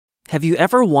Have you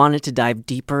ever wanted to dive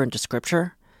deeper into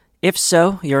Scripture? If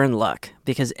so, you're in luck,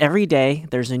 because every day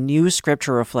there's a new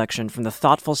Scripture reflection from the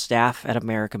thoughtful staff at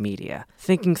America Media,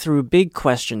 thinking through big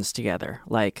questions together,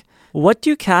 like, what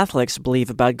do Catholics believe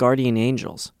about guardian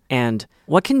angels? And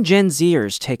what can Gen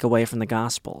Zers take away from the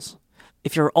Gospels?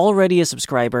 If you're already a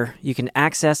subscriber, you can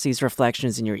access these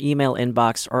reflections in your email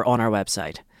inbox or on our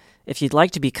website. If you'd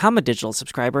like to become a digital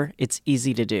subscriber, it's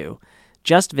easy to do.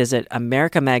 Just visit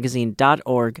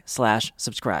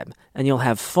americamagazine.org/subscribe, and you'll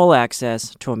have full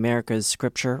access to America's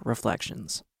Scripture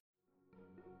reflections.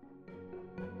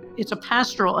 It's a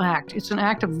pastoral act. It's an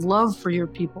act of love for your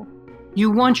people.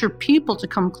 You want your people to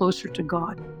come closer to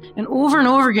God. And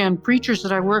over again, preachers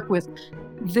that I work with,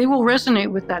 they will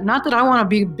resonate with that. Not that I want to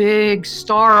be a big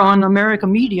star on America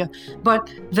Media,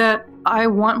 but that I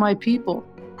want my people,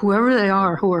 whoever they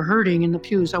are, who are hurting in the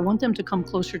pews, I want them to come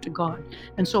closer to God.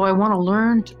 And so I want to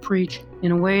learn to preach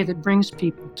in a way that brings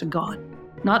people to God.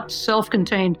 Not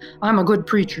self-contained, I'm a good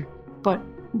preacher, but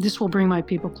this will bring my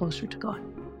people closer to God.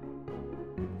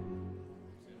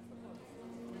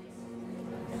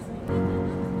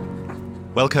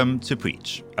 Welcome to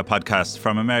Preach, a podcast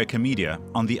from America Media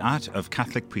on the art of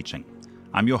Catholic preaching.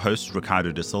 I'm your host,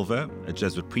 Ricardo da Silva, a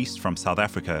Jesuit priest from South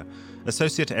Africa,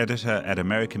 associate editor at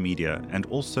America Media, and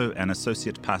also an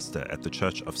associate pastor at the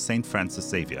Church of St. Francis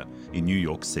Xavier in New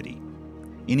York City.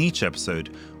 In each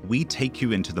episode, we take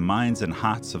you into the minds and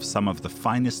hearts of some of the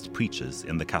finest preachers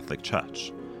in the Catholic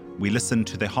Church. We listen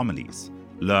to their homilies,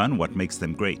 learn what makes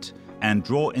them great, and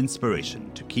draw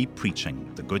inspiration to keep preaching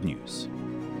the good news.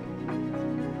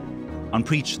 On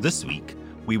Preach this week,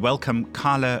 we welcome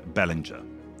Carla Bellinger.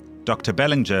 Dr.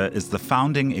 Bellinger is the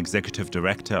founding executive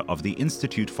director of the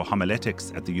Institute for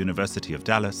Homiletics at the University of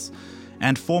Dallas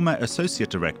and former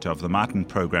associate director of the Martin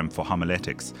Program for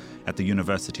Homiletics at the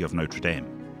University of Notre Dame.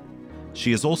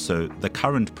 She is also the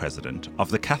current president of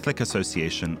the Catholic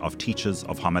Association of Teachers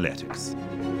of Homiletics.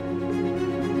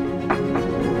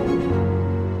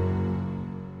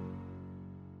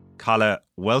 Carla,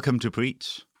 welcome to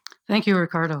Preach. Thank you,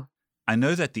 Ricardo. I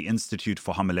know that the Institute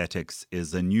for Homiletics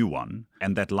is a new one,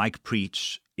 and that, like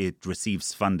Preach, it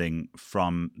receives funding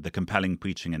from the Compelling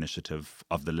Preaching Initiative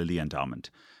of the Lilly Endowment.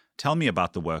 Tell me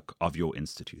about the work of your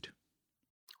institute.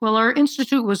 Well, our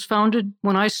institute was founded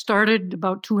when I started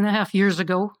about 2.5 years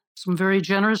ago. Some very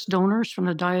generous donors from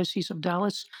the Diocese of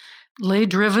Dallas,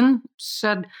 lay-driven,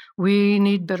 said we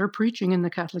need better preaching in the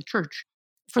Catholic Church.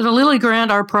 For the Lilly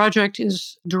Grant, our project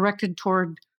is directed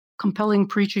toward compelling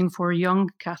preaching for young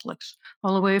Catholics,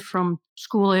 all the way from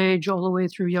school age, all the way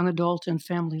through young adult and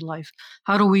family life.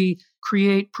 How do we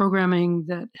create programming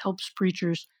that helps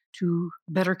preachers to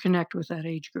better connect with that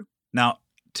age group? Now,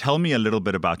 tell me a little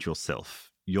bit about yourself.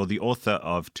 You're the author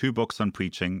of 2 books on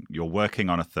preaching, you're working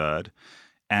on a third,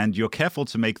 and you're careful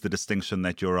to make the distinction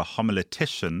that you're a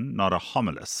homiletician, not a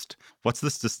homilist. What's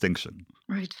this distinction?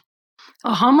 Right.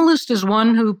 A homilist is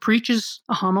one who preaches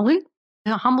a homily.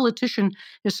 A homiletician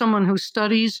is someone who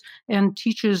studies and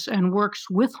teaches and works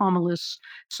with homilists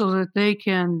so that they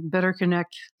can better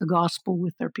connect the gospel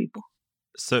with their people.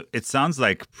 So it sounds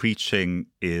like preaching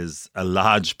is a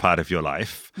large part of your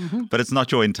life, but it's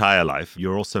not your entire life.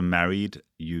 You're also married.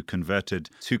 You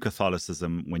converted to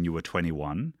Catholicism when you were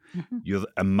 21. You're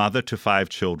a mother to 5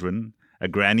 children, a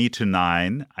granny to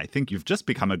 9. I think you've just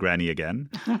become a granny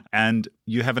again. And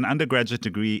you have an undergraduate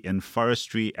degree in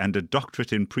forestry and a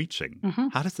doctorate in preaching.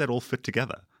 How does that all fit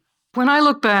together? When I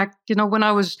look back, when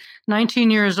I was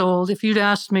 19 years old, if you'd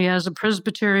asked me as a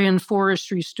Presbyterian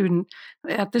forestry student,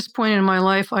 at this point in my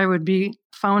life, I would be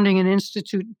founding an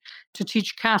institute to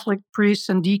teach Catholic priests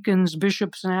and deacons,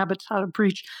 bishops and abbots how to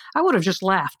preach, I would have just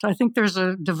laughed. I think there's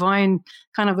a divine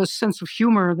kind of a sense of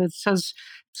humor that says,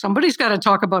 somebody's got to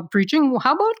talk about preaching. Well,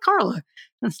 how about Carla?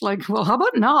 It's like, well, how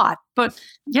about not? But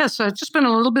yes, it's just been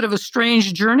a little bit of a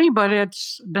strange journey, but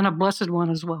it's been a blessed one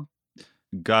as well.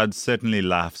 God certainly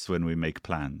laughs when we make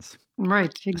plans.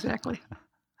 Right, exactly.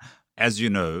 As you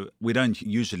know, we don't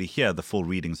usually hear the full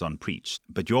readings on Preach,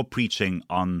 but you're preaching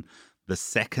on the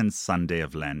second Sunday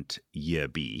of Lent, Year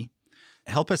B.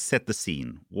 Help us set the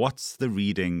scene. What's the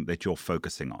reading that you're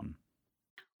focusing on?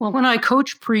 Well, when I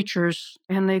coach preachers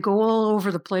and they go all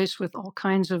over the place with all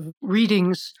kinds of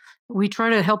readings, we try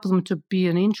to help them to be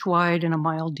an inch wide and a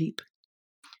mile deep.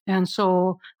 And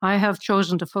so I have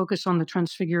chosen to focus on the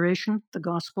Transfiguration, the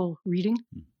gospel reading.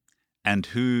 And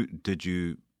who did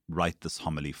you write this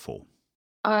homily for?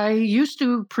 I used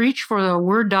to preach for the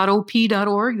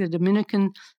word.op.org, the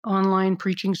Dominican online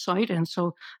preaching site. And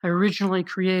so I originally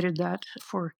created that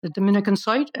for the Dominican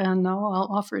site, and now I'll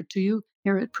offer it to you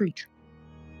here at Preach.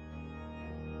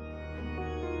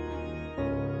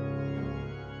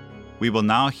 We will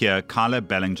now hear Carla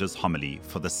Bellinger's homily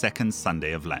for the second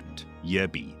Sunday of Lent, Year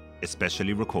B,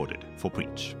 especially recorded for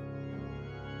Preach.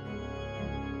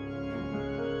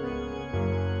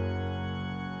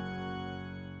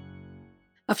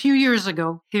 A few years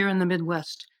ago, here in the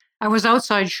Midwest, I was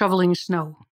outside shoveling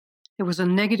snow. It was a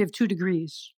negative 2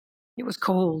 degrees. It was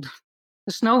cold.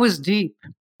 The snow was deep.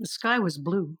 The sky was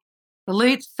blue. The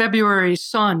late February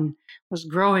sun was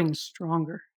growing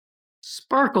stronger.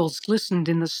 Sparkles glistened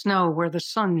in the snow where the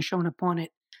sun shone upon it.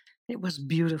 It was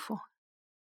beautiful.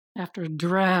 After a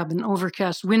drab and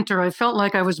overcast winter, I felt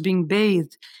like I was being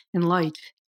bathed in light.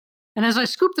 And as I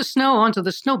scooped the snow onto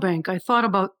the snowbank, I thought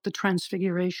about the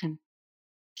Transfiguration.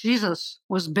 Jesus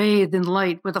was bathed in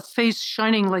light with a face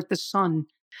shining like the sun.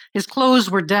 His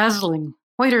clothes were dazzling,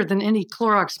 whiter than any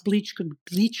Clorox bleach could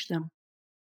bleach them.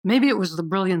 Maybe it was the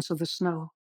brilliance of the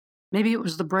snow. Maybe it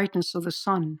was the brightness of the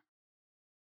sun.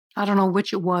 I don't know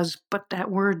which it was, but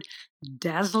that word,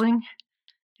 dazzling,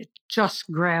 it just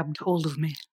grabbed hold of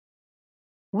me.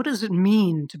 What does it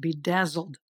mean to be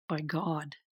dazzled by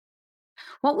God?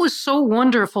 What was so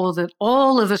wonderful that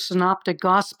all of the synoptic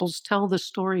gospels tell the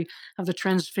story of the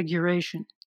Transfiguration?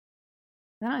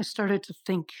 Then I started to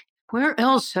think, where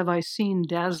else have I seen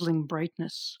dazzling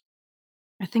brightness?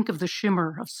 I think of the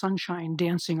shimmer of sunshine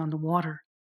dancing on the water.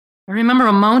 I remember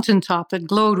a mountaintop that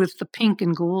glowed with the pink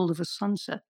and gold of a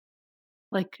sunset.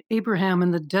 Like Abraham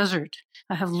in the desert,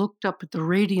 I have looked up at the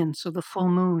radiance of the full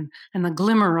moon and the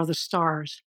glimmer of the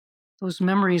stars. Those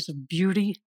memories of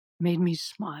beauty made me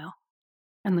smile,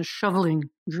 and the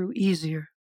shoveling grew easier.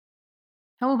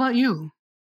 How about you?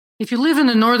 If you live in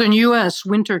the northern U.S.,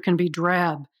 winter can be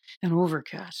drab and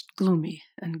overcast, gloomy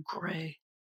and gray,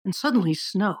 and suddenly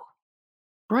snow.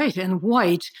 Bright and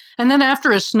white, and then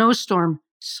after a snowstorm,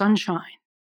 sunshine.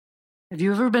 Have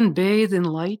you ever been bathed in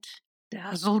light,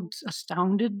 dazzled,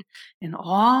 astounded, in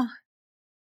awe?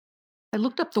 I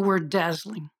looked up the word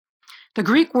dazzling. The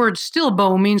Greek word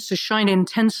stilbo means to shine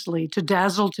intensely, to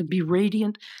dazzle, to be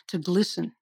radiant, to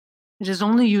glisten. It is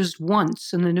only used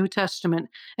once in the New Testament,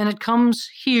 and it comes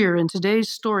here in today's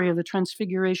story of the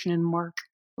Transfiguration in Mark.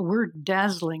 The word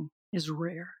dazzling is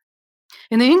rare.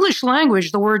 In the English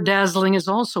language, the word dazzling is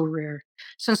also rare.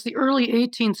 Since the early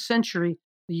 18th century,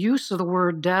 the use of the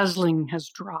word dazzling has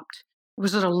dropped. It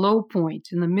was at a low point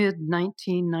in the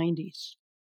mid-1990s.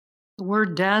 The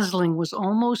word dazzling was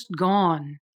almost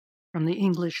gone from the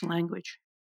English language.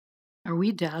 Are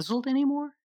we dazzled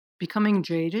anymore? Becoming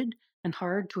jaded and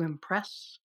hard to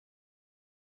impress?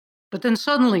 But then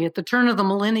suddenly, at the turn of the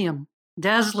millennium,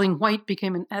 dazzling white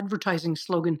became an advertising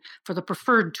slogan for the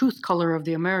preferred tooth color of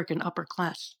the American upper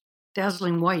class.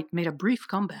 Dazzling white made a brief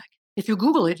comeback. If you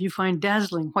Google it, you find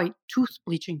dazzling white tooth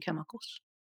bleaching chemicals.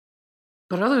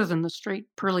 But other than the straight,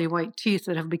 pearly white teeth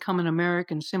that have become an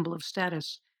American symbol of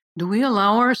status, do we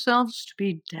allow ourselves to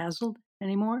be dazzled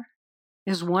anymore?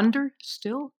 Is wonder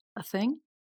still a thing?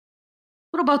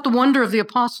 What about the wonder of the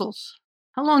apostles?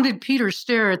 How long did Peter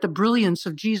stare at the brilliance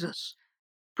of Jesus?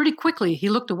 Pretty quickly, he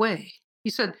looked away. He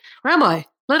said, "Rabbi,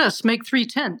 let us make 3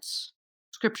 tents."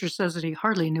 Scripture says that he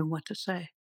hardly knew what to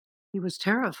say. He was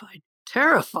terrified.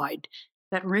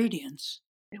 That radiance,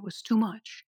 it was too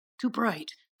much, too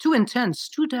bright, too intense,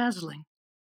 too dazzling.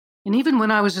 And even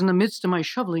when I was in the midst of my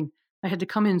shoveling, I had to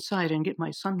come inside and get my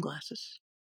sunglasses.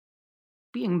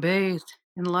 Being bathed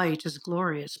in light is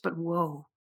glorious, but whoa,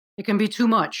 it can be too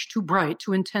much, too bright,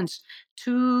 too intense,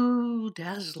 too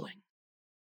dazzling.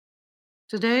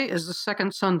 Today is the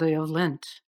second Sunday of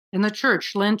Lent. In the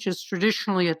church, Lent is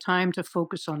traditionally a time to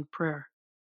focus on prayer.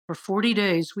 For 40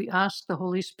 days, we ask the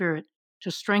Holy Spirit to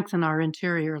strengthen our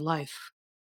interior life.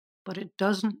 But it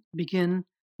doesn't begin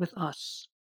with us.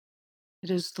 It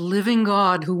is the living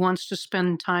God who wants to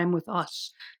spend time with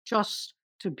us, just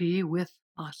to be with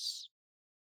us.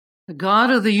 The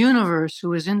God of the universe,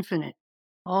 who is infinite,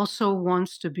 also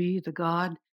wants to be the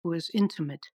God who is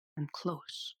intimate and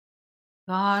close.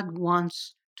 God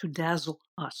wants to dazzle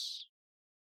us.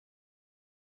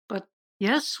 But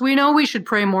yes, we know we should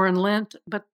pray more in Lent,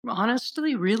 but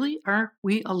honestly, really, aren't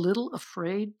we a little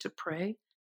afraid to pray?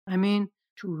 I mean,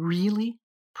 to really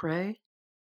pray?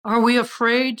 Are we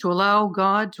afraid to allow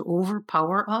God to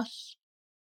overpower us?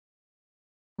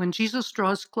 When Jesus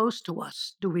draws close to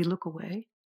us, do we look away?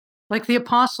 Like the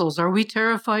apostles, are we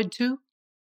terrified too?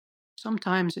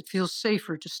 Sometimes it feels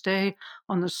safer to stay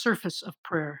on the surface of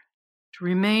prayer, to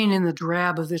remain in the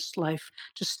drab of this life,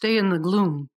 to stay in the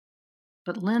gloom.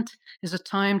 But Lent is a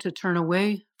time to turn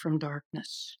away from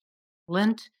darkness.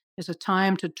 Lent is a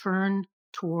time to turn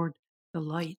toward the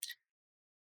light.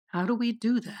 How do we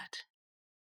do that?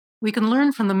 We can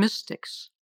learn from the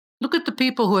mystics. Look at the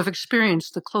people who have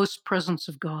experienced the close presence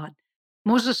of God.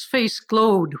 Moses' face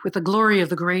glowed with the glory of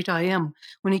the great I Am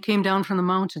when he came down from the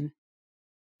mountain.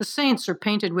 The saints are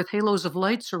painted with halos of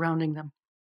light surrounding them.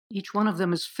 Each one of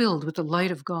them is filled with the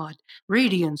light of God.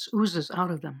 Radiance oozes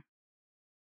out of them.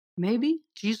 Maybe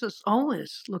Jesus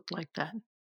always looked like that,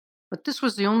 but this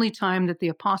was the only time that the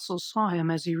apostles saw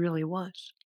him as he really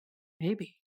was.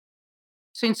 Maybe.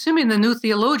 St. Simeon, the new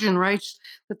theologian, writes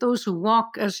that those who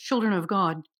walk as children of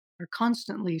God are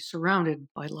constantly surrounded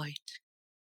by light.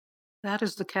 That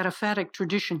is the cataphatic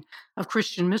tradition of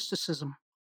Christian mysticism.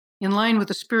 In line with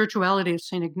the spirituality of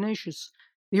St. Ignatius,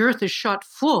 the earth is shot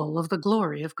full of the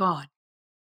glory of God.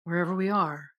 Wherever we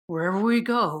are, wherever we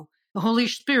go, the Holy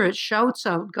Spirit shouts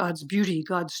out God's beauty,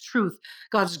 God's truth,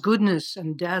 God's goodness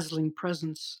and dazzling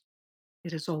presence.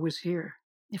 It is always here,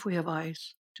 if we have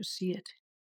eyes to see it.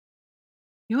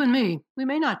 You and me, we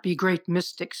may not be great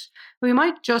mystics. We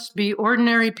might just be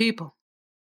ordinary people.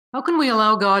 How can we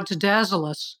allow God to dazzle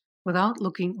us without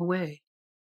looking away?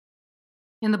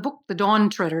 In the book The Dawn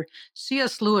Treader,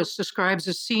 C.S. Lewis describes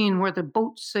a scene where the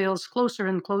boat sails closer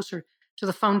and closer to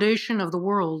the foundation of the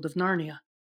world of Narnia,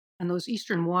 and those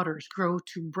eastern waters grow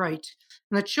too bright,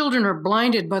 and the children are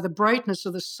blinded by the brightness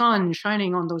of the sun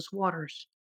shining on those waters.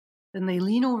 Then they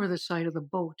lean over the side of the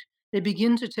boat. They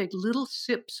begin to take little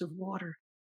sips of water.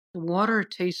 The water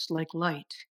tastes like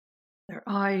light. Their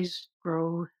eyes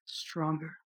grow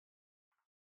stronger.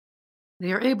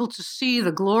 They are able to see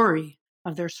the glory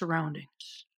of their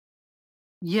surroundings.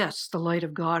 Yes, the light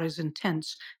of God is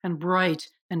intense and bright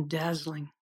and dazzling.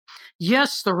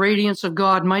 Yes, the radiance of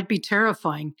God might be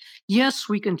terrifying. Yes,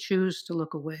 we can choose to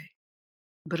look away.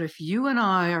 But if you and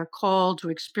I are called to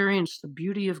experience the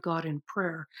beauty of God in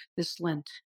prayer this Lent,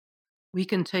 we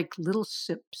can take little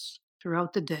sips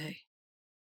throughout the day.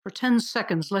 For 10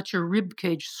 seconds, let your rib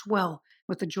cage swell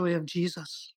with the joy of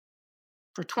Jesus.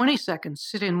 For 20 seconds,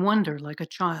 sit in wonder like a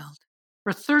child.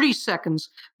 For 30 seconds,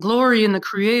 glory in the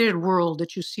created world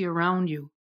that you see around you.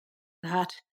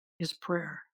 That is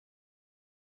prayer.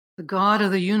 The God of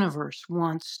the universe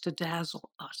wants to dazzle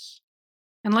us.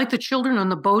 And like the children on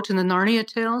the boat in the Narnia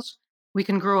tales, we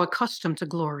can grow accustomed to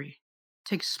glory,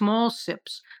 take small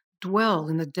sips, dwell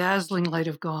in the dazzling light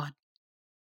of God.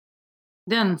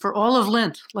 Then, for all of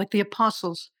Lent, like the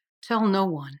apostles, tell no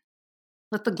one.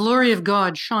 Let the glory of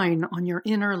God shine on your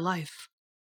inner life.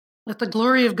 Let the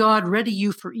glory of God ready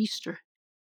you for Easter.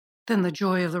 Then the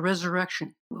joy of the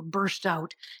resurrection will burst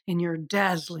out in your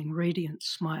dazzling, radiant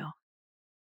smile.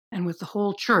 And with the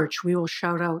whole church, we will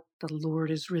shout out, "The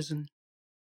Lord is risen."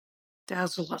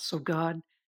 Dazzle us, O God,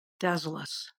 dazzle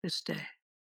us this day.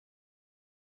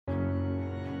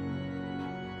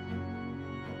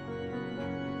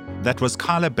 That was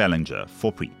Carla Bellinger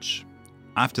for Preach.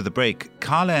 After the break,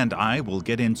 Carla and I will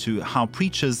get into how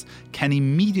preachers can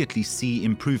immediately see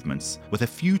improvements with a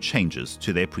few changes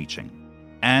to their preaching,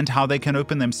 and how they can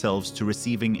open themselves to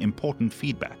receiving important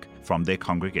feedback from their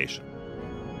congregation.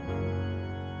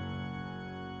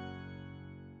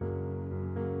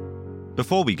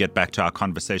 Before we get back to our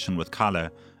conversation with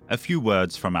Carla, a few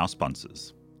words from our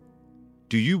sponsors.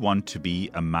 Do you want to be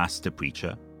a master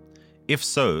preacher? If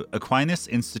so, Aquinas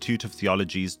Institute of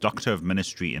Theology's Doctor of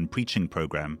Ministry in Preaching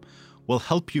program will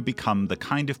help you become the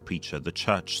kind of preacher the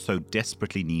Church so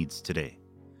desperately needs today.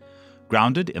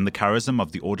 Grounded in the charism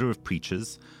of the Order of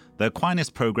Preachers, the Aquinas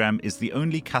program is the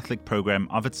only Catholic program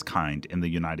of its kind in the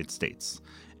United States,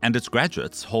 and its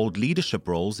graduates hold leadership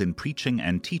roles in preaching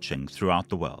and teaching throughout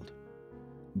the world.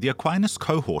 The Aquinas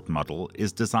cohort model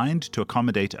is designed to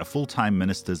accommodate a full-time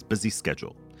minister's busy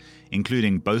schedule,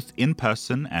 including both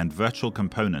in-person and virtual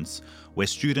components where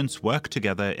students work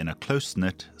together in a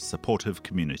close-knit, supportive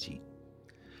community.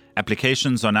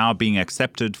 Applications are now being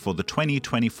accepted for the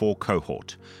 2024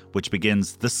 cohort, which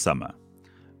begins this summer.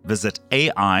 Visit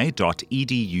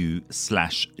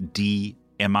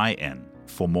ai.edu/DMIN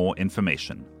for more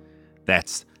information.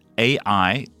 That's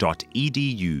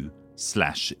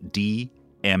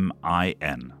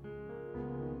ai.edu/DMIN.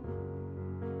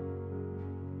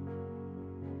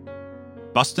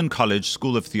 Boston College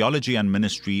School of Theology and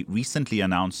Ministry recently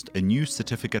announced a new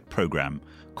certificate program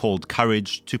called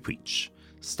Courage to Preach,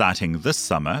 starting this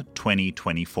summer,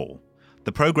 2024.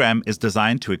 The program is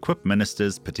designed to equip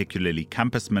ministers, particularly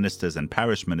campus ministers and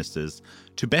parish ministers,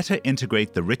 to better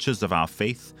integrate the riches of our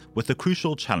faith with the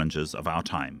crucial challenges of our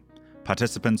time.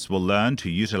 Participants will learn to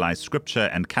utilize Scripture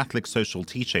and Catholic social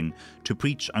teaching to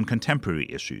preach on contemporary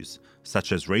issues,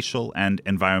 such as racial and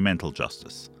environmental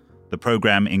justice. The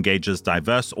program engages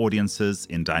diverse audiences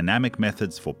in dynamic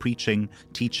methods for preaching,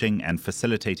 teaching, and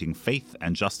facilitating faith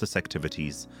and justice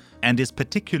activities, and is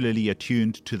particularly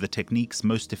attuned to the techniques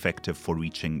most effective for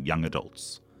reaching young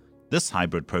adults. This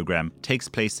hybrid program takes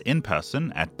place in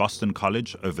person at Boston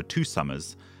College over 2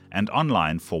 summers and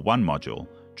online for 1 module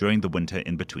during the winter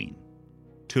in between.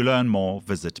 To learn more,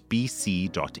 visit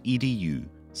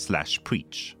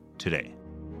bc.edu/preach today.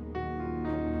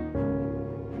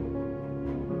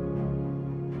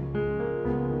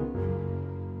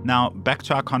 Now, back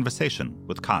to our conversation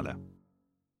with Carla.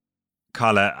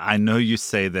 Carla, I know you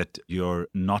say that you're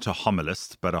not a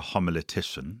homilist, but a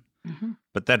homiletician. Mm-hmm.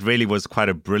 But that really was quite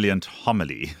a brilliant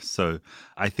homily. So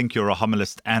I think you're a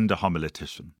homilist and a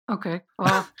homiletician. Okay.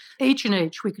 Well, H and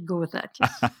H, we could go with that.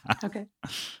 Yes. Okay.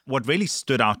 What really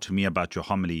stood out to me about your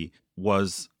homily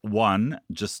was, one,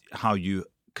 just how you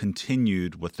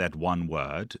continued with that one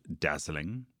word,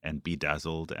 dazzling, and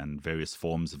bedazzled, and various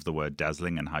forms of the word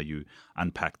dazzling, and how you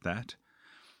unpacked that.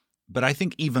 But I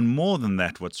think even more than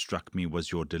that, what struck me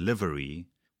was your delivery,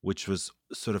 which was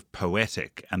sort of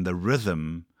poetic, and the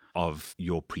rhythm of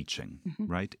your preaching,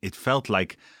 right? It felt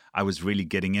like I was really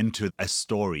getting into a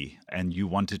story and you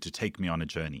wanted to take me on a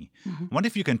journey. I wonder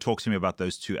if you can talk to me about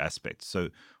those 2 aspects. So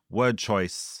word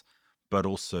choice, but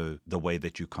also the way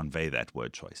that you convey that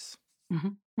word choice.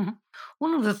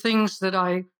 One of the things that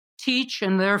I teach,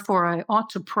 and therefore I ought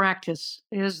to practice,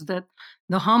 is that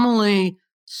the homily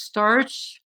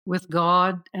starts with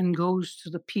God and goes to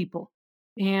the people.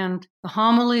 And the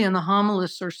homily and the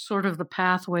homilist are sort of the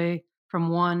pathway from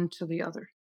one to the other.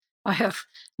 I have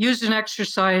used an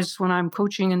exercise when I'm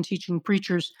coaching and teaching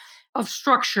preachers of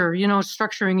structure,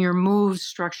 structuring your moves,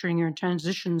 structuring your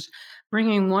transitions,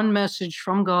 bringing one message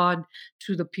from God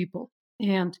to the people.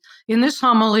 And in this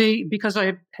homily, because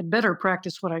I had better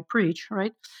practice what I preach,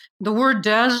 right? The word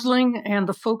dazzling and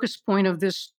the focus point of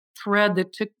this thread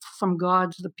that took from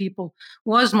God to the people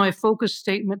was my focus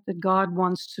statement that God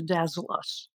wants to dazzle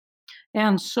us.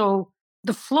 And so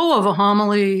the flow of a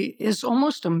homily is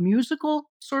almost a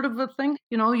musical sort of a thing.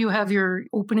 You have your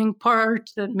opening part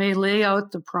that may lay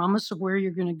out the promise of where you're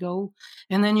going to go.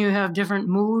 And then you have different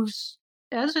moves,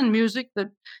 as in music, that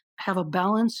have a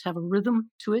balance, have a rhythm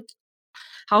to it.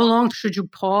 How long should you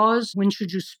pause? When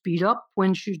should you speed up?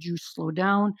 When should you slow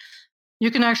down? You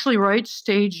can actually write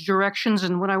stage directions.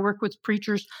 And when I work with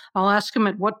preachers, I'll ask them,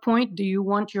 at what point do you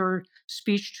want your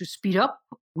speech to speed up?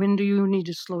 When do you need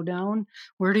to slow down?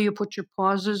 Where do you put your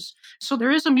pauses? So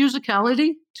there is a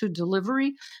musicality to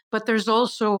delivery, but there's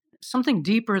also something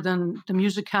deeper than the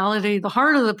musicality. The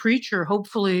heart of the preacher,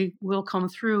 hopefully, will come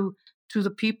through to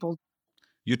the people.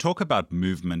 You talk about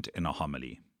movement in a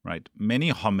homily, right? Many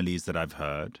homilies that I've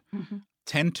heard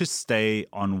tend to stay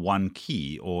on one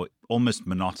key or almost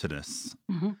monotonous.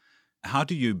 How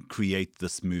do you create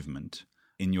this movement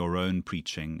in your own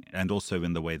preaching and also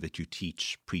in the way that you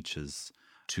teach preachers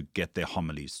to get their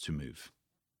homilies to move?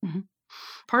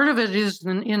 Part of it is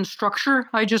in structure.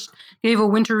 I just gave a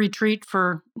winter retreat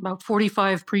for about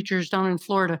 45 preachers down in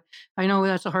Florida. I know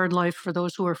that's a hard life for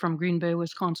those who are from Green Bay,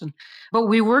 Wisconsin. But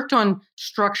we worked on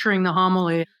structuring the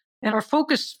homily. And our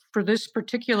focus for this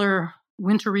particular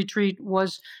winter retreat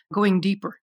was going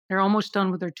deeper. They're almost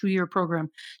done with their 2-year program.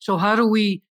 So how do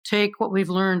we take what we've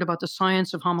learned about the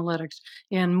science of homiletics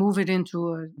and move it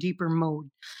into a deeper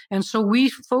mode? And so we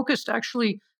focused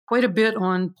actually quite a bit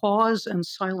on pause and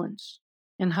silence.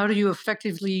 And how do you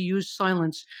effectively use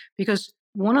silence? Because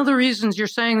one of the reasons you're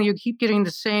saying that you keep getting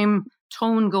the same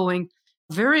tone going,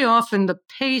 very often the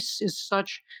pace is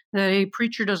such that a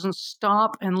preacher doesn't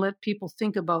stop and let people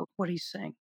think about what he's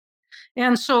saying.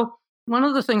 And so one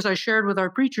of the things I shared with our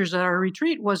preachers at our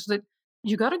retreat was that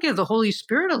you got to give the Holy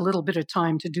Spirit a little bit of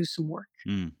time to do some work.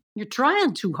 You're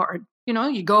trying too hard. You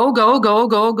go, go, go,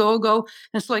 go, go, go.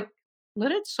 And it's like,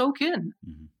 let it soak in.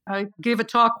 I gave a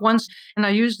talk once and I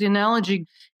used the analogy,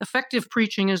 effective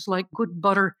preaching is like good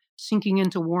butter sinking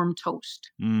into warm toast.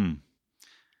 And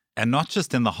not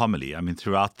just in the homily,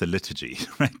 throughout the liturgy,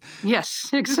 right?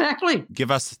 Yes, exactly. Give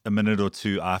us a minute or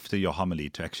 2 after your homily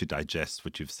to actually digest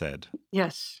what you've said.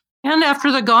 Yes. And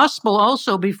after the gospel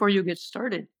also, before you get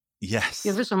started. Yes.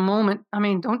 Give us a moment.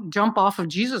 Don't jump off of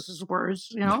Jesus's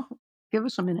words, Give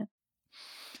us a minute.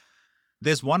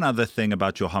 There's one other thing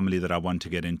about your homily that I want to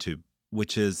get into,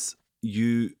 which is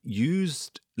you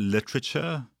used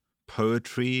literature,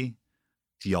 poetry,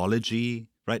 theology,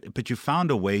 right? But you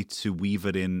found a way to weave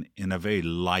it in a very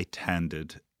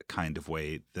light-handed kind of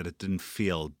way that it didn't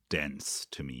feel dense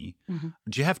to me.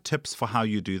 Do you have tips for how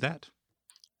you do that?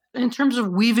 In terms of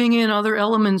weaving in other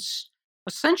elements,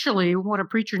 essentially what a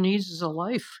preacher needs is a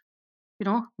life.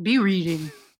 Be reading,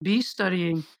 be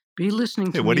studying, be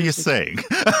listening to what music. are you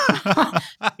saying?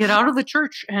 Get out of the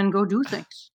church and go do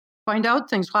things. Find out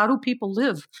things. How do people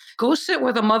live? Go sit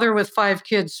with a mother with 5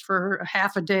 kids for a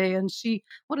half a day and see,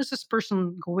 what is this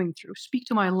person going through? Speak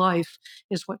to my life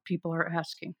is what people are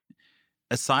asking.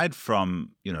 Aside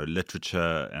from,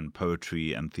 literature and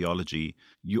poetry and theology,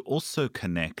 you also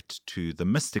connect to the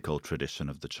mystical tradition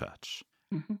of the church.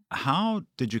 Mm-hmm. How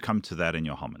did you come to that in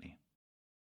your homily?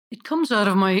 It comes out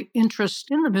of my interest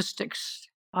in the mystics.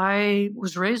 I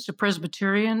was raised a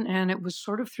Presbyterian, and it was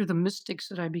sort of through the mystics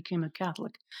that I became a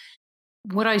Catholic.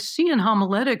 What I see in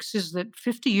homiletics is that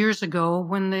 50 years ago,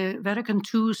 when the Vatican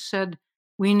II said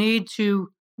we need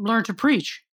to learn to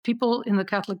preach, people in the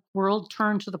Catholic world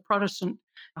turned to the Protestant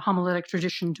homiletic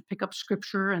tradition to pick up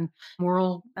scripture and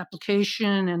moral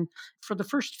application. And for the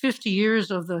first 50 years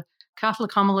of the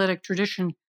Catholic homiletic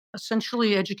tradition,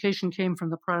 essentially education came from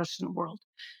the Protestant world.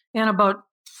 And about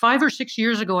 5 or 6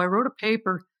 years ago, I wrote a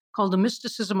paper called The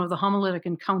Mysticism of the Homiletic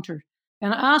Encounter,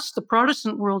 and asked the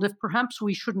Protestant world if perhaps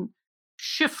we shouldn't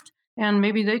shift and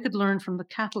maybe they could learn from the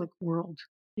Catholic world,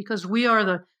 because we are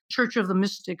the church of the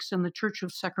mystics and the church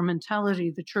of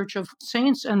sacramentality, the church of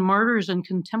saints and martyrs and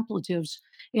contemplatives.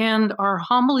 And our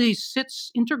homily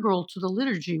sits integral to the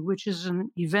liturgy, which is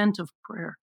an event of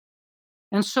prayer.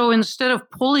 And so instead of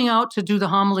pulling out to do the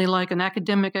homily like an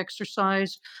academic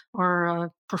exercise or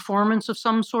a performance of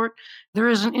some sort, there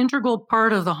is an integral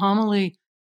part of the homily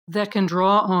that can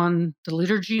draw on the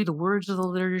liturgy, the words of the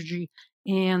liturgy,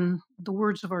 and the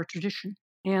words of our tradition.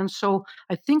 And so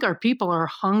I think our people are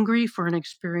hungry for an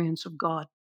experience of God.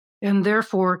 And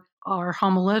therefore, our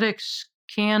homiletics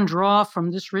can draw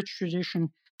from this rich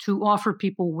tradition to offer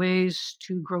people ways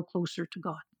to grow closer to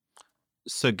God.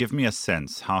 So give me a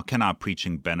sense, how can our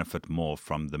preaching benefit more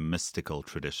from the mystical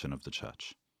tradition of the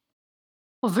church?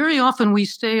 Well, very often we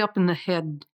stay up in the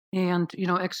head and,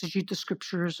 exegete the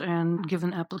scriptures and give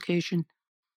an application.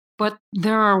 But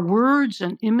there are words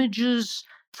and images.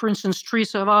 For instance,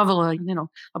 Teresa of Avila,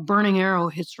 a burning arrow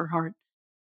hits her heart.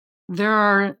 There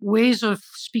are ways of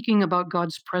speaking about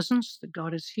God's presence, that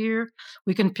God is here.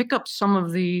 We can pick up some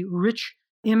of the rich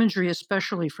imagery,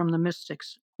 especially from the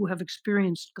mystics who have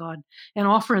experienced God, and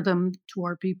offer them to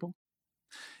our people.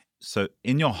 So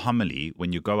in your homily,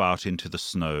 when you go out into the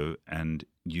snow and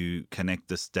you connect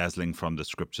this dazzling from the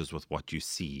scriptures with what you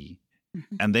see,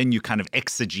 and then you kind of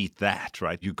exegete that,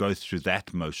 right? You go through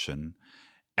that motion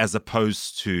as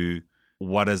opposed to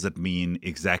what does it mean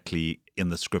exactly in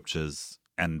the scriptures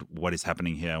and what is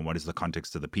happening here and what is the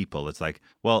context of the people. It's like,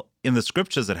 well, in the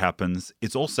scriptures it happens,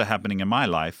 it's also happening in my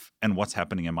life and what's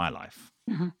happening in my life.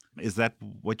 Mm-hmm. Is that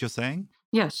what you're saying?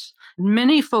 Yes.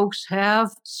 Many folks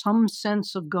have some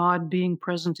sense of God being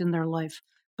present in their life,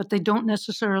 but they don't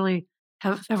necessarily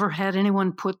have ever had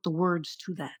anyone put the words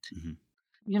to that.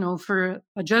 Mm-hmm. For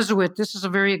a Jesuit, this is a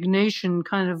very Ignatian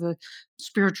kind of a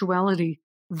spirituality,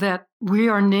 that we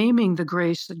are naming the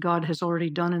grace that God has already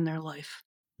done in their life.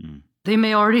 Mm. They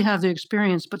may already have the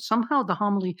experience, but somehow the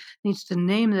homily needs to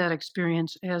name that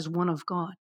experience as one of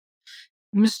God.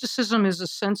 Mysticism is a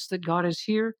sense that God is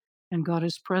here and God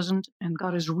is present and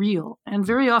God is real. And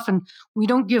very often we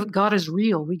don't give God as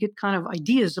real. We get kind of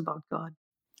ideas about God,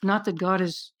 not that God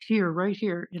is here, right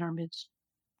here in our midst.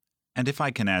 And if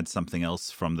I can add something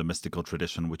else from the mystical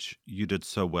tradition, which you did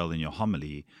so well in your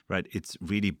homily, right? It's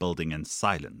really building in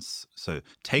silence. So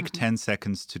take 10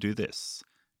 seconds to do this.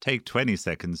 Take 20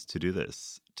 seconds to do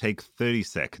this. Take 30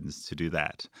 seconds to do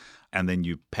that. And then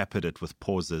you peppered it with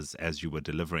pauses as you were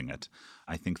delivering it.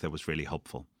 I think that was really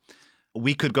helpful.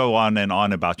 We could go on and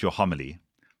on about your homily,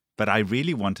 but I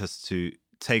really want us to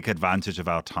take advantage of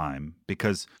our time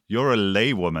because you're a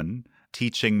laywoman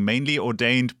teaching mainly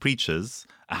ordained preachers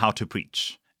how to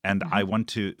preach. And I want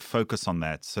to focus on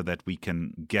that so that we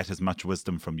can get as much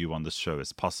wisdom from you on this show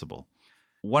as possible.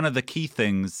 One of the key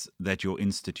things that your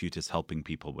institute is helping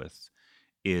people with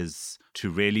is to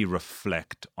really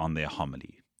reflect on their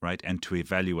homily, right? And to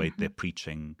evaluate their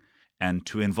preaching and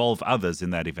to involve others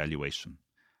in that evaluation.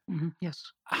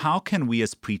 Yes. How can we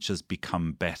as preachers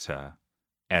become better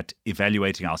at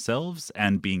evaluating ourselves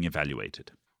and being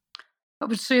evaluated? I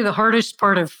would say the hardest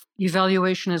part of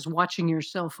evaluation is watching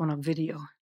yourself on a video.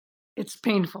 It's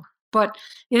painful, but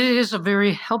it is a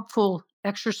very helpful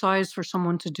exercise for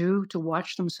someone to do, to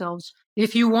watch themselves.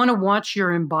 If you want to watch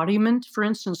your embodiment, for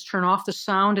instance, turn off the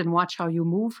sound and watch how you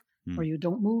move or you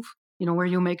don't move, where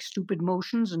you make stupid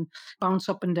motions and bounce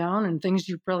up and down and things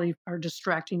you probably are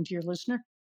distracting to your listener.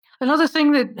 Another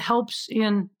thing that helps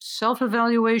in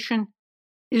self-evaluation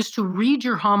is to read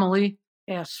your homily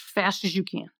as fast as you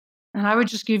can. And I would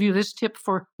just give you this tip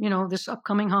for, this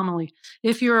upcoming homily.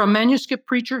 If you're a manuscript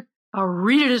preacher,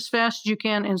 read it as fast as you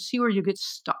can and see where you get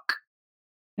stuck.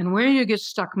 And where you get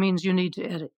stuck means you need to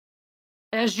edit.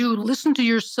 As you listen to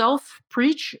yourself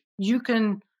preach, you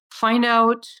can find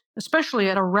out, especially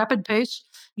at a rapid pace,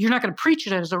 you're not going to preach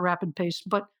it at a rapid pace,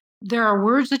 but there are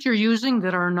words that you're using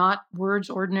that are not words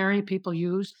ordinary people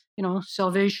use,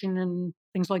 salvation and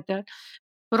things like that.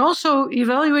 But also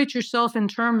evaluate yourself in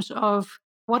terms of,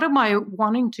 what am I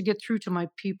wanting to get through to my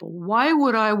people? Why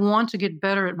would I want to get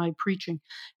better at my preaching?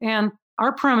 And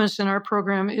our premise in our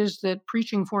program is that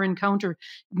preaching for Encounter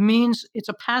means it's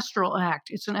a pastoral act.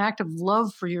 It's an act of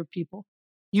love for your people.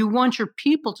 You want your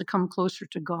people to come closer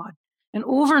to God. And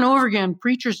over again,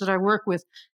 preachers that I work with,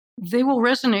 they will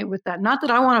resonate with that. Not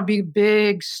that I want to be a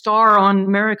big star on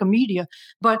America media,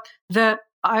 but that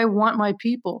I want my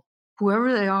people,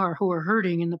 whoever they are, who are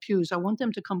hurting in the pews, I want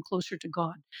them to come closer to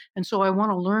God. And so I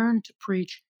want to learn to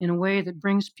preach in a way that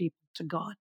brings people to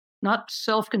God. Not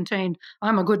self-contained,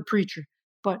 I'm a good preacher,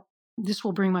 but this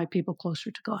will bring my people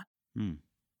closer to God.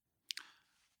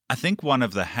 I think one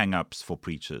of the hang-ups for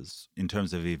preachers in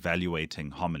terms of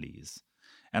evaluating homilies,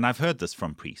 and I've heard this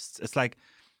from priests, it's like,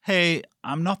 hey,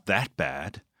 I'm not that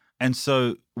bad. And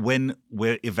so when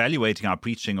we're evaluating our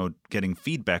preaching or getting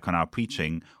feedback on our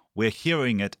preaching, we're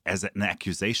hearing it as an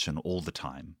accusation all the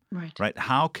time. Right?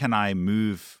 How can I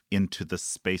move into the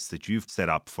space that you've set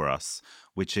up for us,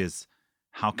 which is,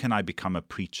 how can I become a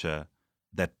preacher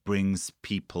that brings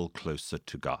people closer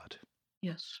to God?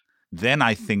 Yes. Then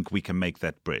I think we can make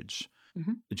that bridge.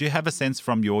 Mm-hmm. Do you have a sense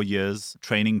from your years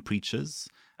training preachers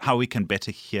how we can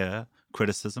better hear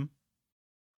criticism?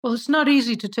 Well, it's not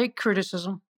easy to take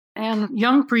criticism. And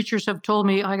young preachers have told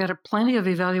me, I got plenty of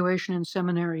evaluation in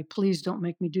seminary. Please don't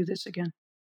make me do this again.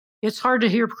 It's hard to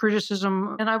hear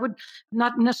criticism, and I would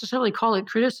not necessarily call it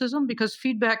criticism, because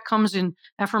feedback comes in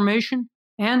affirmation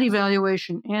and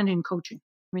evaluation and in coaching.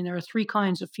 I mean, there are 3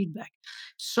 kinds of feedback.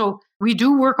 So we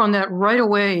do work on that right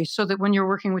away, so that when you're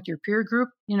working with your peer group,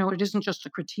 it isn't just a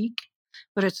critique,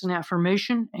 but it's an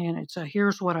affirmation, and it's a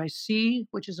here's what I see,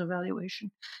 which is evaluation.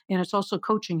 And it's also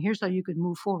coaching. Here's how you could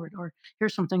move forward, or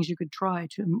here's some things you could try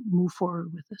to move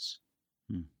forward with this.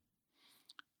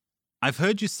 I've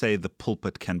heard you say the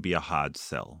pulpit can be a hard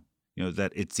sell,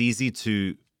 that it's easy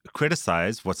to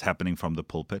criticize what's happening from the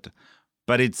pulpit,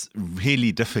 but it's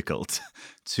really difficult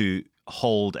to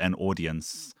hold an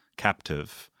audience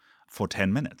captive for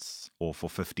 10 minutes or for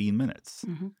 15 minutes.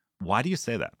 Mm-hmm. Why do you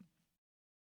say that?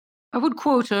 I would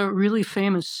quote a really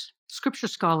famous scripture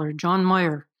scholar, John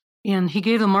Meyer, and he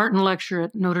gave a Martin lecture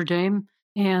at Notre Dame,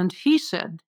 and he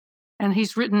said, and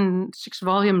he's written 6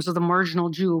 volumes of The Marginal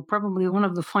Jew, probably one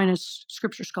of the finest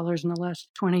scripture scholars in the last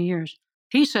 20 years.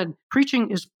 He said, preaching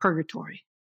is purgatory.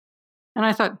 And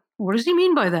I thought, what does he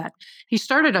mean by that? He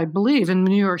started, I believe, in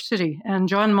New York City. And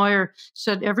John Meyer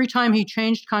said every time he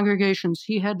changed congregations,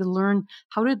 he had to learn,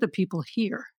 how did the people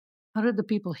hear? How did the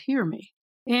people hear me?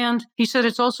 And he said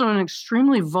it's also an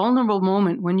extremely vulnerable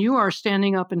moment when you are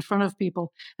standing up in front of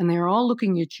people and they're all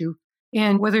looking at you.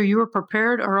 And whether you're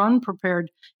prepared or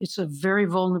unprepared, it's a very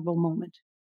vulnerable moment.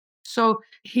 So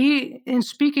he, in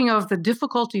speaking of the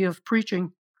difficulty of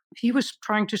preaching, he was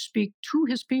trying to speak to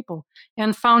his people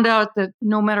and found out that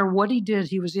no matter what he did,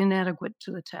 he was inadequate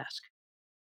to the task,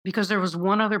 because there was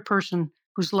one other person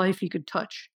whose life he could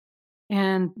touch.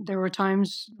 And there were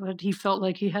times that he felt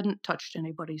like he hadn't touched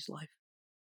anybody's life.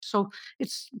 So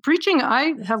it's preaching.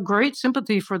 I have great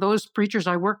sympathy for those preachers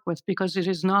I work with, because it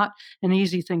is not an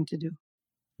easy thing to do.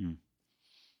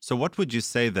 So what would you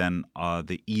say then are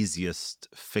the easiest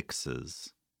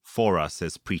fixes for us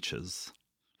as preachers?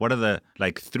 What are the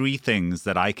 3 things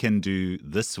that I can do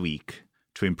this week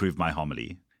to improve my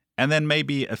homily? And then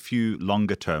maybe a few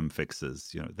longer term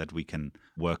fixes, that we can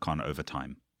work on over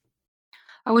time.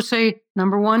 I would say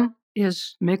number 1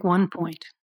 is make one point.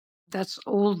 That's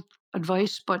old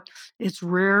advice, but it's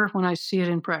rare when I see it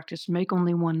in practice. Make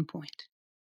only one point.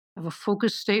 Have a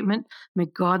focus statement.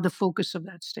 Make God the focus of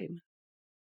that statement.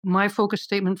 My focus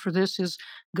statement for this is,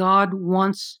 God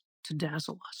wants to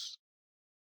dazzle us.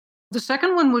 The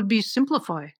second one would be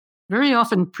simplify. Very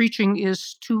often preaching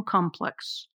is too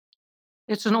complex.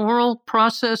 It's an oral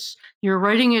process. You're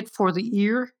writing it for the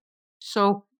ear.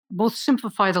 So both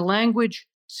simplify the language,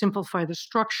 simplify the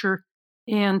structure,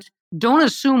 and don't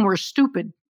assume we're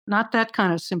stupid. Not that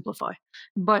kind of simplify.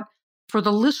 But for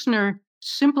the listener,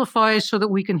 simplify so that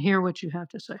we can hear what you have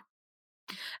to say.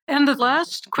 And the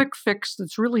last quick fix,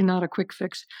 that's really not a quick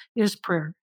fix, is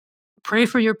prayer. Pray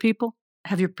for your people.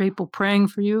 Have your people praying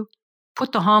for you.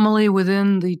 Put the homily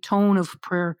within the tone of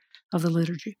prayer of the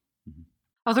liturgy. Mm-hmm.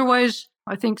 Otherwise,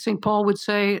 I think St. Paul would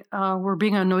say we're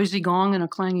being a noisy gong and a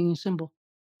clanging cymbal,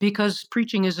 because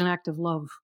preaching is an act of love.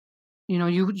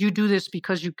 You do this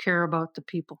because you care about the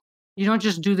people. You don't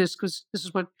just do this because this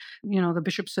is what, the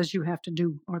bishop says you have to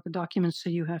do, or the documents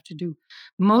say you have to do.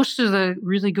 Most of the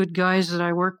really good guys that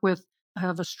I work with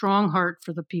have a strong heart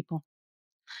for the people.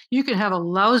 You can have a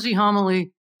lousy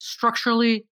homily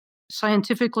structurally,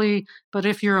 scientifically, but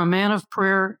if you're a man of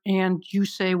prayer and you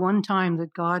say one time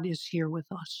that God is here with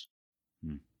us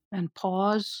and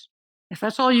pause, if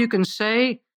that's all you can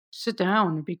say, sit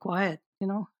down and be quiet,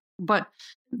 But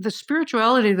the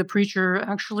spirituality of the preacher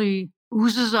actually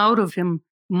oozes out of him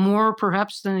more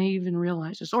perhaps than he even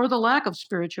realizes, or the lack of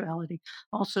spirituality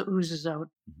also oozes out.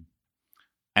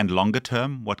 And longer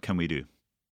term, what can we do?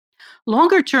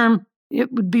 Longer term,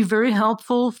 it would be very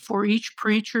helpful for each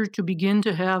preacher to begin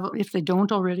to have, if they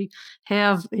don't already,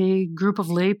 have a group of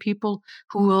lay people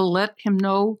who will let him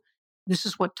know, this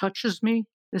is what touches me.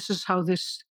 This is how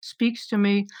this speaks to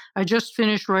me. I just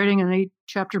finished writing an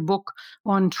 8-chapter book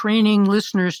on training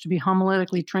listeners to be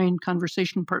homiletically trained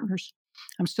conversation partners.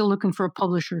 I'm still looking for a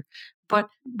publisher. But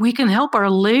we can help our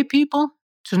lay people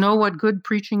to know what good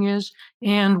preaching is,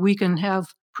 and we can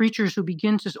have preachers who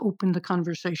begin to open the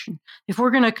conversation. If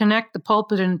we're going to connect the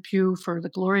pulpit and pew for the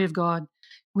glory of God,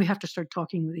 we have to start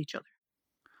talking with each other.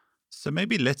 So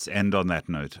maybe let's end on that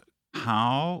note.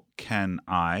 How can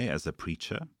I, as a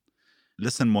preacher,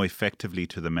 listen more effectively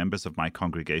to the members of my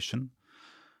congregation,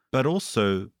 but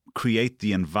also create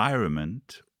the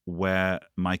environment where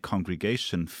my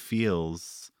congregation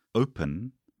feels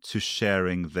open to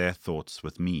sharing their thoughts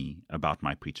with me about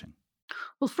my preaching?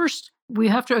 Well, first, we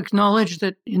have to acknowledge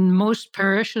that in most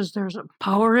parishes, there's a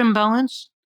power imbalance,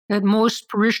 that most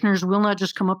parishioners will not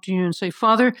just come up to you and say,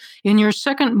 Father, in your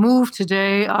second move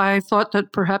today, I thought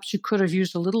that perhaps you could have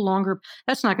used a little longer.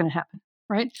 That's not going to happen,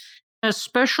 right?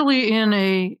 Especially in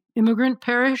a immigrant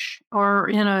parish or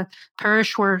in a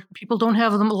parish where people don't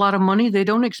have a lot of money. They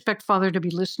don't expect Father to be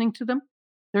listening to them.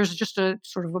 There's just a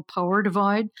sort of a power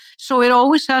divide. So it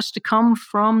always has to come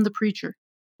from the preacher.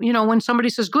 When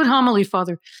somebody says, good homily,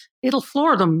 Father, it'll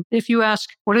floor them. If you ask,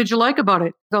 what did you like about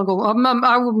it? They'll go,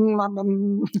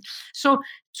 So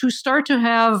to start to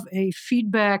have a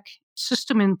feedback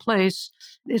system in place,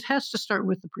 it has to start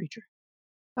with the preacher.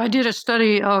 I did a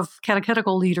study of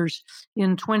catechetical leaders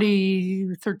in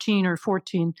 2013 or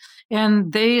 14,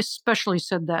 and they especially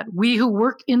said that. We who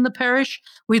work in the parish,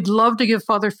 we'd love to give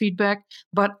Father feedback,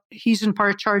 but he's in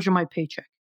part charge of my paycheck.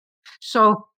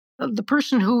 So the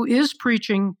person who is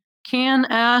preaching can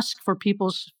ask for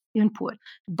people's input,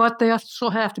 but they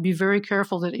also have to be very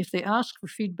careful that if they ask for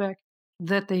feedback,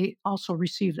 that they also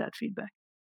receive that feedback.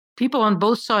 People on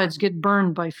both sides get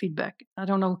burned by feedback. I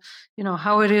don't know,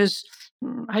 how it is.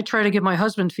 I try to give my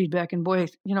husband feedback, and boy,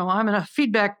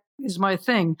 feedback is my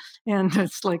thing. And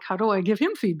it's like, how do I give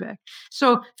him feedback?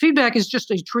 So feedback is just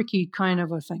a tricky kind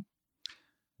of a thing.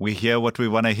 We hear what we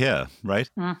want to hear, right?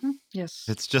 Mm-hmm. Yes.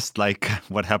 It's just like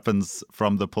what happens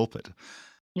from the pulpit.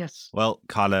 Yes. Well,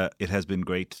 Carla, it has been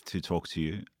great to talk to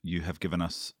you. You have given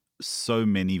us so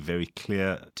many very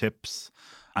clear tips.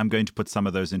 I'm going to put some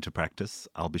of those into practice.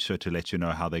 I'll be sure to let you know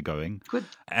how they're going. Good.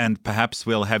 And perhaps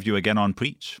we'll have you again on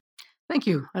Preach. Thank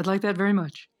you. I'd like that very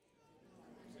much.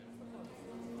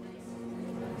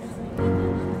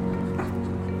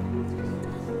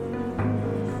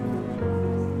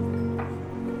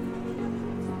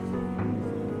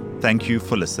 Thank you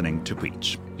for listening to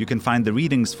Preach. You can find the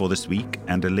readings for this week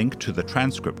and a link to the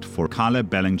transcript for Carla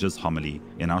Bellinger's homily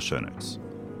in our show notes.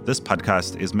 This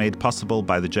podcast is made possible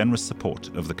by the generous support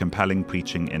of the Compelling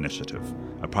Preaching Initiative,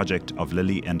 a project of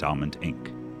Lilly Endowment,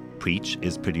 Inc. Preach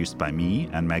is produced by me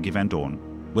and Maggie Van Dorn,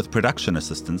 with production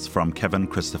assistance from Kevin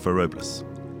Christopher Robles.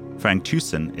 Frank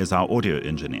Tucson is our audio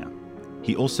engineer.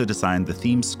 He also designed the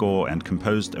theme score and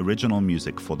composed original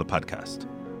music for the podcast.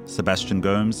 Sebastian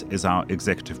Gomes is our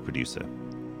executive producer.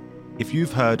 If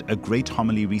you've heard a great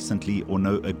homily recently or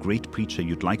know a great preacher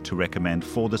you'd like to recommend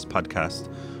for this podcast,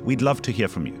 we'd love to hear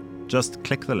from you. Just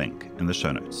click the link in the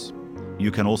show notes.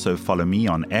 You can also follow me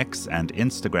on X and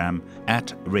Instagram at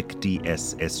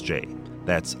RickDSSJ.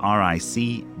 That's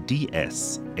RickDSSJ.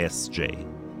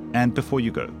 And before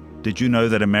you go, did you know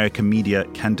that American Media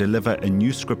can deliver a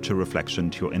new scripture reflection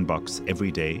to your inbox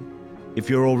every day? If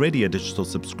you're already a digital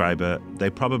subscriber,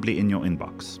 they're probably in your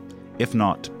inbox. If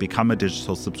not, become a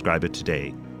digital subscriber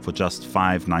today for just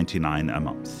 $5.99 a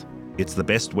month. It's the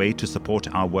best way to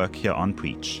support our work here on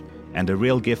Preach, and a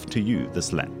real gift to you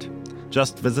this Lent.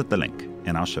 Just visit the link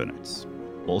in our show notes.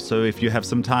 Also, if you have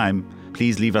some time,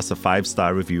 please leave us a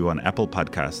 5-star review on Apple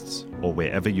Podcasts or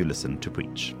wherever you listen to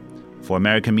Preach. For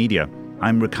American Media,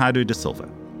 I'm Ricardo De Silva.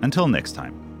 Until next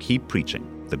time, keep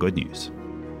preaching the good news.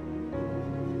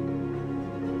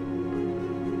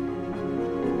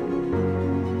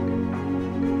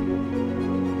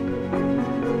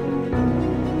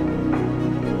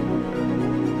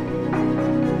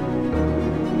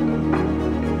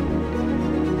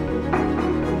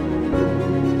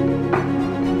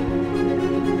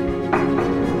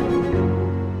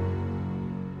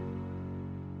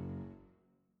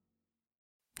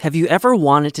 Have you ever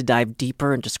wanted to dive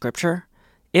deeper into Scripture?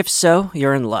 If so,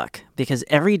 you're in luck, because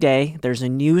every day there's a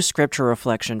new Scripture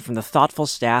reflection from the thoughtful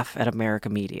staff at America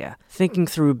Media, thinking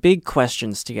through big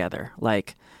questions together,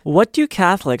 like, what do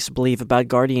Catholics believe about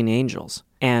guardian angels?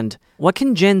 And what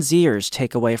can Gen Zers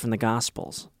take away from the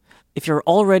Gospels? If you're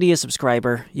already a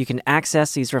subscriber, you can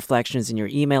access these reflections in your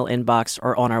email inbox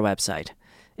or on our website.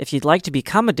 If you'd like to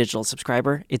become a digital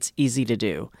subscriber, it's easy to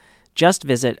do. Just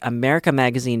visit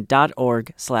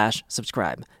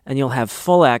americamagazine.org/subscribe, and you'll have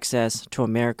full access to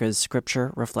America's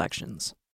Scripture reflections.